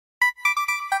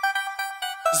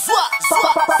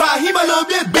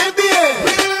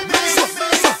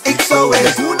Ik zou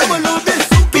er goed op lopen.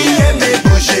 Pie me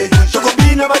bouger. Choco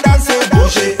bina va danser,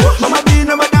 bouger. Mama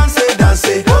bina va danser,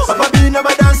 danser. Papa bina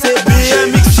va danser,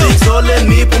 bouger. Mix all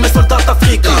ennemi pour mes soldats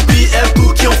africains. BM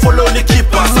tout qui ont follow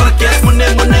l'équipe. Sans la caisse,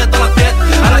 monnaie dans la tête.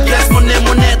 À la caisse, monnaie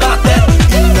dans la tête.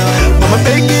 Mama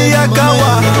begi ya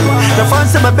kawa. La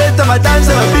fanse ma beta ma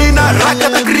danse ma bina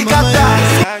rakata krikata.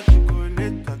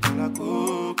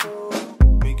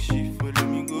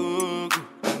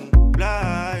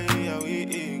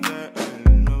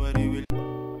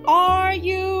 Are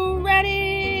you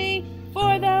ready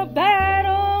for the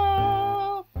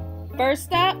battle?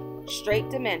 First up, straight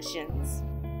dimensions.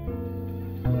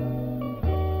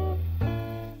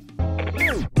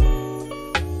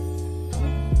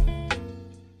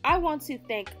 I want to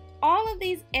thank all of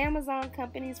these Amazon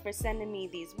companies for sending me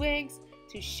these wigs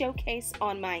to showcase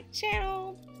on my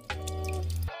channel.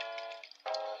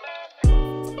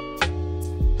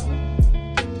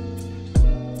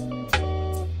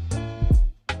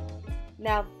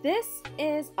 Now this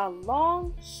is a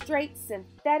long, straight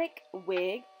synthetic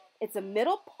wig. It's a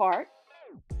middle part.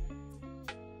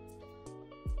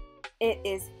 It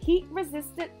is heat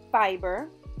resistant fiber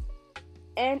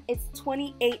and it's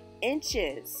 28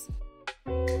 inches.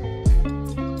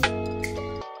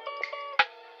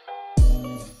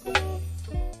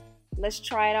 Let's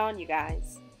try it on, you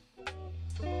guys.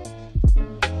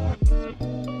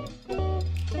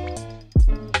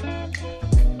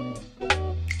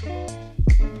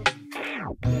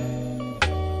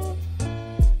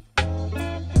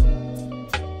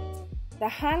 The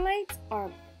highlights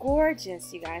are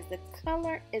gorgeous, you guys. The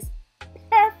color is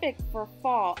perfect for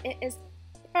fall. It is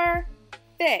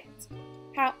perfect.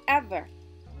 However,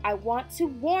 I want to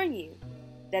warn you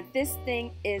that this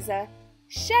thing is a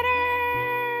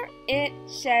shedder. It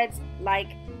sheds like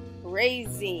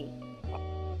crazy.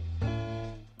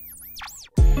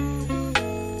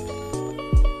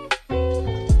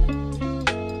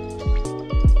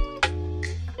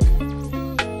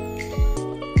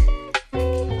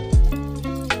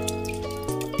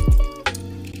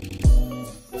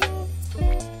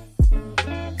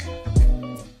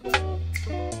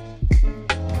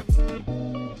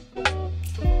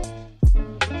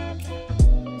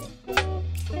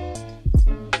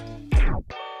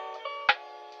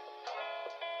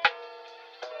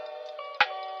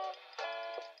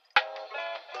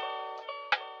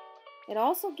 It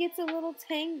also gets a little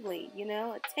tangly, you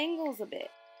know, it tangles a bit.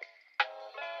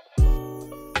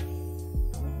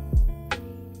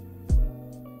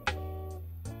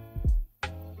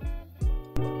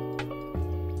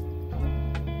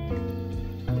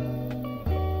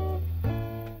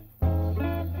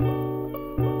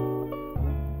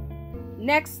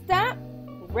 Next up,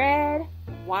 red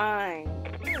wine.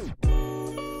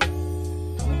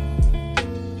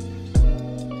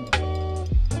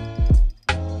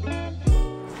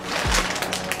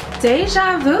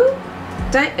 Deja vu?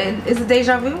 Is it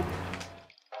deja vu?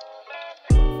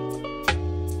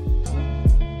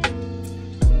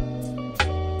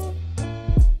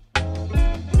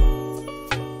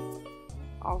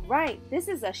 All right, this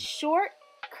is a short,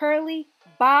 curly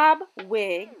bob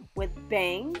wig with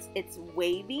bangs. It's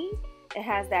wavy. It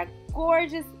has that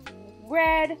gorgeous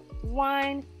red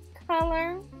wine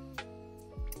color.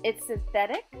 It's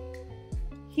synthetic,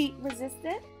 heat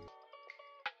resistant.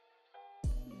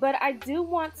 But I do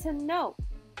want to note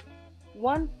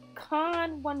one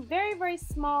very, very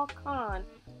small con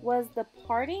was the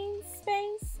parting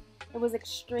space. It was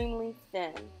extremely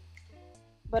thin.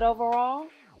 But overall,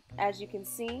 as you can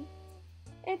see,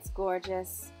 it's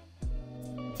gorgeous.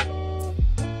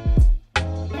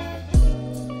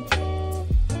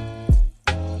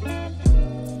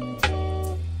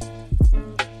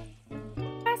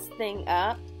 Last thing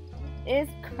up is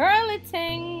curly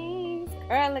Tings.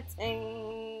 Curly Tings.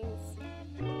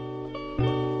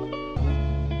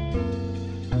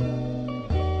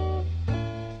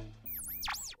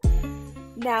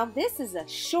 Now this is a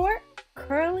short,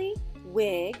 curly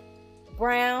wig,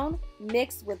 brown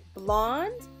mixed with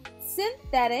blonde,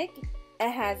 synthetic.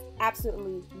 It has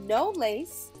absolutely no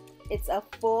lace. It's a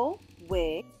full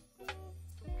wig.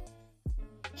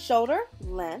 Shoulder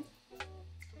length,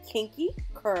 kinky,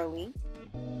 curly.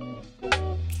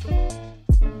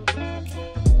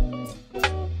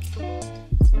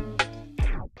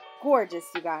 Gorgeous,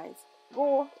 you guys.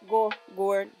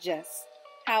 Gorgeous.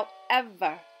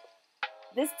 However,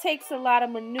 this takes a lot of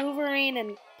maneuvering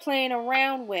and playing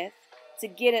around with to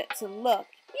get it to look,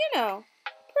 you know,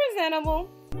 presentable.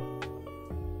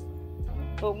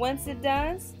 But once it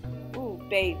does, ooh,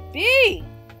 baby,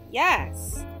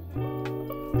 yes.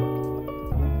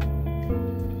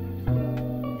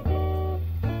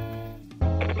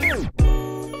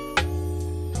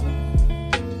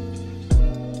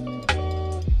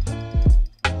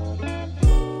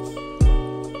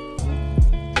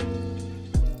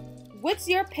 What's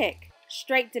your pick?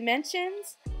 Straight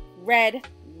dimensions, red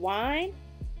wine,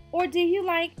 or do you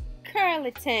like curly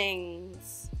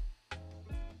tings?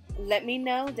 Let me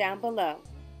know down below.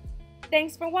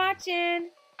 Thanks for watching.